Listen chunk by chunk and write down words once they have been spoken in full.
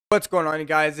What's going on, you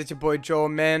guys? It's your boy Joe,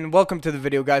 man. Welcome to the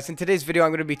video, guys. In today's video, I'm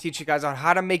going to be teaching you guys on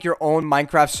how to make your own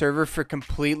Minecraft server for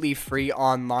completely free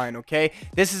online. Okay,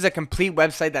 this is a complete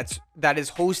website that is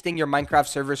hosting your Minecraft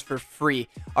servers for free.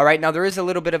 All right, now there is a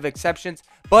little bit of exceptions,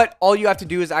 but all you have to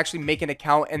do is actually make an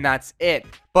account and that's it.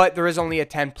 But there is only a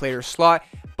 10-player slot,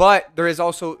 but there is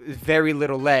also very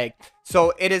little lag.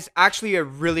 So it is actually a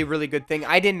really good thing.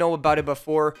 I didn't know about it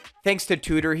before. Thanks to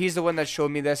TuD0rr. He's the one that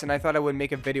showed me this, and I thought I would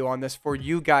make a video on this for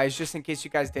you guys, just in case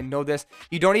you guys didn't know this.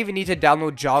 You don't even need to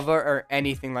download Java or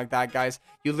anything like that, guys.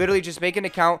 You literally just make an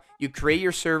account, you create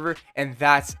your server, and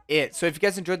that's it. So if you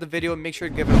guys enjoyed the video, make sure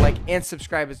to give it a like and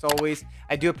subscribe as always.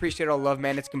 I do appreciate all love,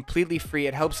 man. It's completely free.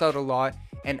 It helps out a lot.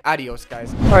 And adios,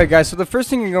 guys. Alright, guys, so the first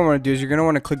thing you're going to want to do is you're going to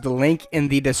want to click the link in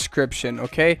the description,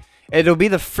 okay? It'll be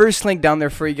the first link down there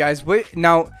for you guys. What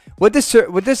this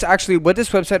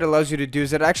website allows you to do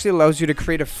is it actually allows you to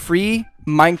create a free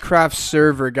Minecraft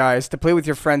server, guys, to play with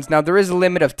your friends. Now, there is a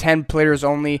limit of 10 players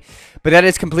only, but that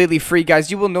is completely free, guys.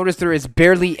 You will notice there is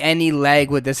barely any lag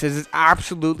with this. This is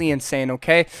absolutely insane,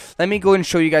 okay? Let me go ahead and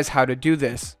show you guys how to do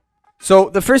this. So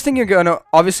the first thing you're going to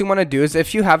obviously want to do is,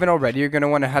 if you haven't already, you're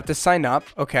going to have to sign up,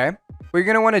 okay? What you're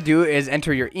going to want to do is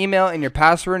enter your email and your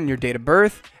password and your date of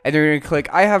birth, and then you're going to click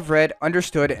I have read,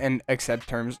 understood, and accept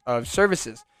terms of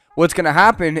services. What's going to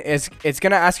happen is it's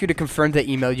going to ask you to confirm the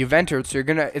email you've entered. So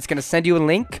it's going to send you a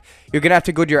link. You're going to have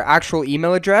to go to your actual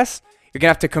email address. You're going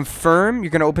to have to confirm.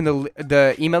 You're going to open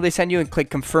the email they send you and click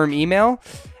confirm email.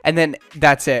 And then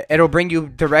that's it. It'll bring you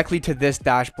directly to this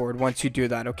dashboard once you do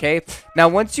that, okay? Now,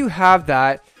 once you have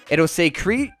that, it'll say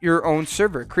create your own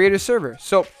server. Create a server.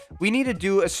 So we need to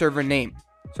do a server name.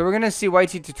 So we're going to see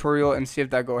YT tutorial and see if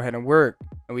that go ahead and work.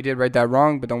 And we did write that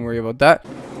wrong, but don't worry about that.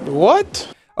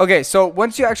 What? Okay, so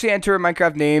once you actually enter a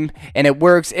Minecraft name and it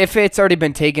works, if it's already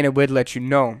been taken, it would let you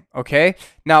know, okay?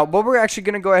 Now, what we're actually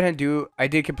going to go ahead and do, I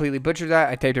did completely butcher that.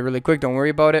 I typed it really quick. Don't worry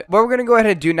about it. What we're going to go ahead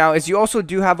and do now is you also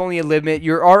do have only a limit.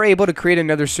 You are able to create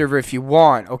another server if you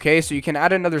want, okay? So you can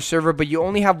add another server, but you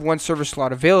only have one server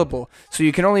slot available. So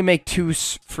you can only make 2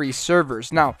 free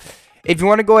servers. Now, if you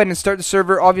want to go ahead and start the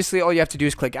server, obviously all you have to do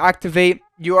is click activate.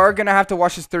 You are going to have to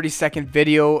watch this 30-second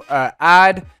video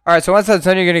ad. All right, so once that's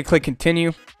done, you're going to click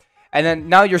continue. And then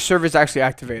now your server is actually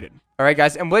activated. All right,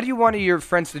 guys. And what do you want your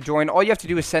friends to join? All you have to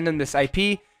do is send them this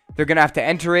IP. They're going to have to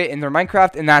enter it in their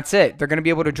Minecraft, and that's it. They're going to be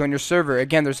able to join your server.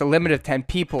 Again, there's a limit of 10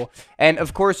 people. And,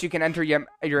 of course, you can enter your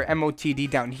MOTD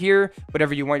down here,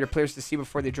 whatever you want your players to see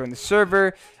before they join the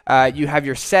server. You have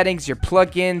your settings, your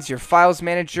plugins, your files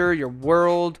manager, your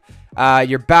world,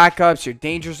 your backups, your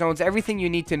danger zones, everything you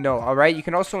need to know. All right, you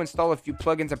can also install a few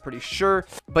plugins, I'm pretty sure.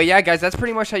 But yeah, guys, that's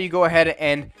pretty much how you go ahead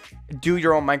and do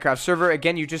your own Minecraft server.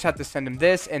 Again, you just have to send them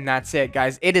this, and that's it,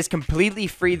 guys. It is completely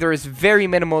free. There is very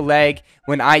minimal lag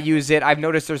when I use it. I've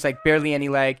noticed there's like barely any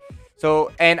lag.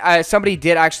 So, and somebody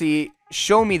did actually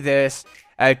show me this,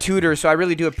 TuD0rr, so I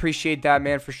really do appreciate that,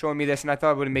 man, for showing me this. And I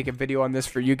thought I would make a video on this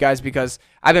for you guys because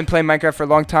I've been playing Minecraft for a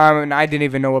long time and I didn't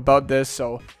even know about this.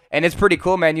 So, and it's pretty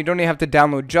cool, man. You don't even have to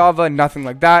download Java, nothing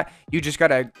like that. You just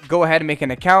gotta go ahead and make an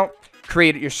account,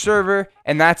 create your server,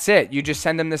 and that's it. You just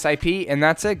send them this IP, and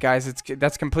that's it, guys.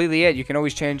 That's completely it. You can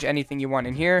always change anything you want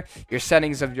in here, your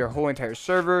settings of your whole entire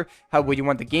server, what you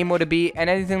want the game mode to be, and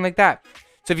anything like that.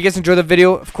 So if you guys enjoyed the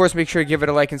video, of course, make sure to give it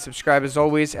a like and subscribe as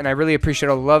always, and I really appreciate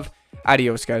all the love.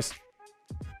 Adios, guys.